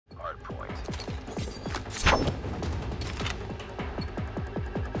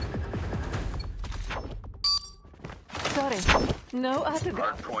Sorry. No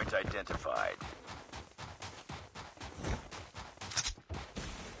autograph. Hardpoint identified.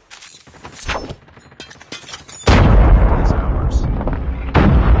 Is ours.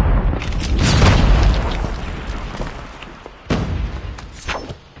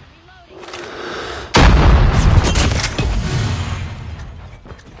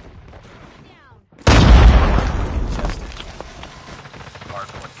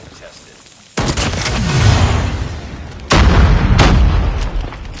 Hardpoint contested.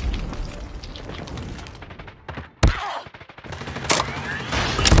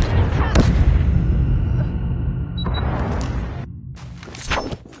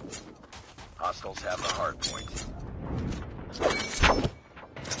 Hostiles have the hard point.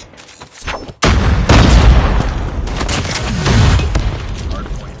 Hard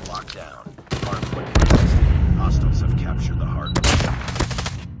point locked down. Hard point contested. Hostiles have captured the hard point.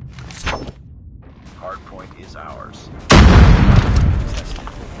 Hard point is ours. Contested.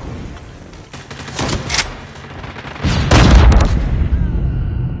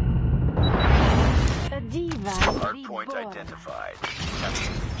 A diva. Hard point identified.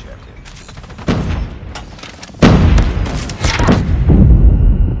 Capture the objective.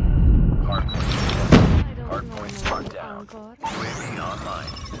 Hardpoint contested. Hardpoint locked down. UAV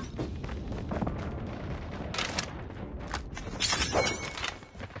online.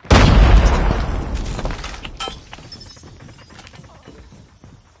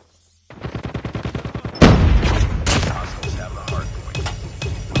 Hostiles have the hardpoint.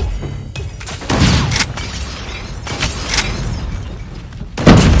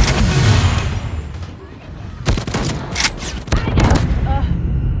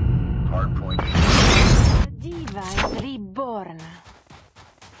 Hardpoint. Diva reborn.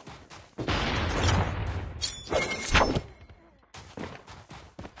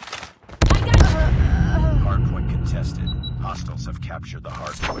 Hardpoint contested. Hostiles have captured the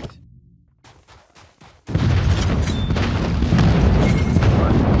hardpoint.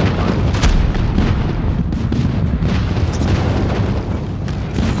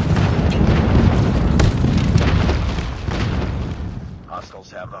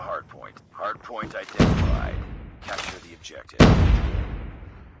 Hostiles have the hardpoint. Hardpoint identified. Capture the objective.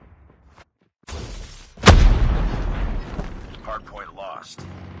 Hardpoint lost.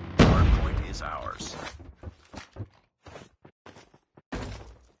 Hardpoint is ours.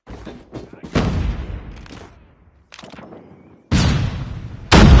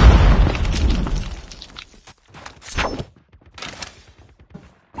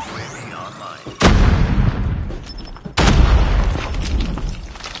 UAV online.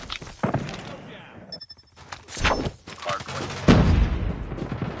 Hardpoint contested.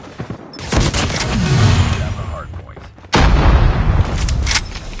 Have the hardpoint.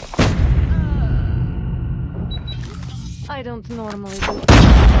 I don't normally do.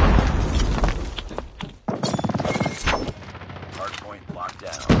 Hardpoint locked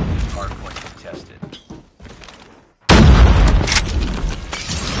down. Hardpoint contested.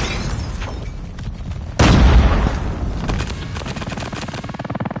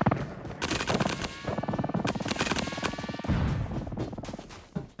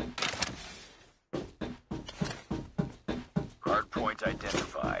 Hardpoint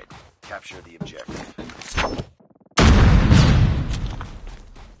identified. Capture the objective.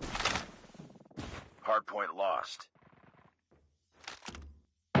 Hardpoint lost.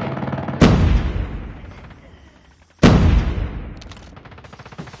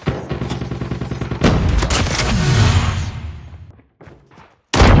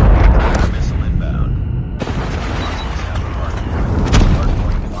 Missile inbound. Hostiles have the hardpoint.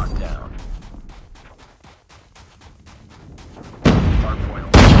 Hardpoint locked down. Hardpoint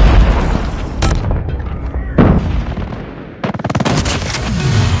locked.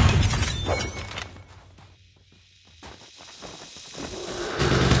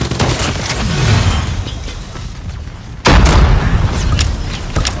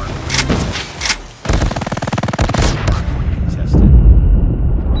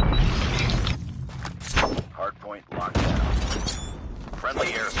 Hardpoint locked down. Friendly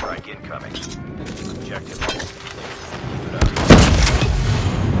airstrike incoming. Objective almost complete. Keep it up.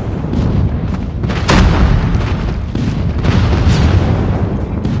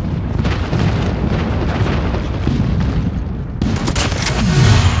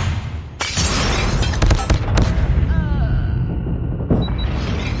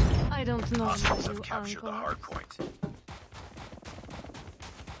 I don't know. Hostiles have captured the hardpoint.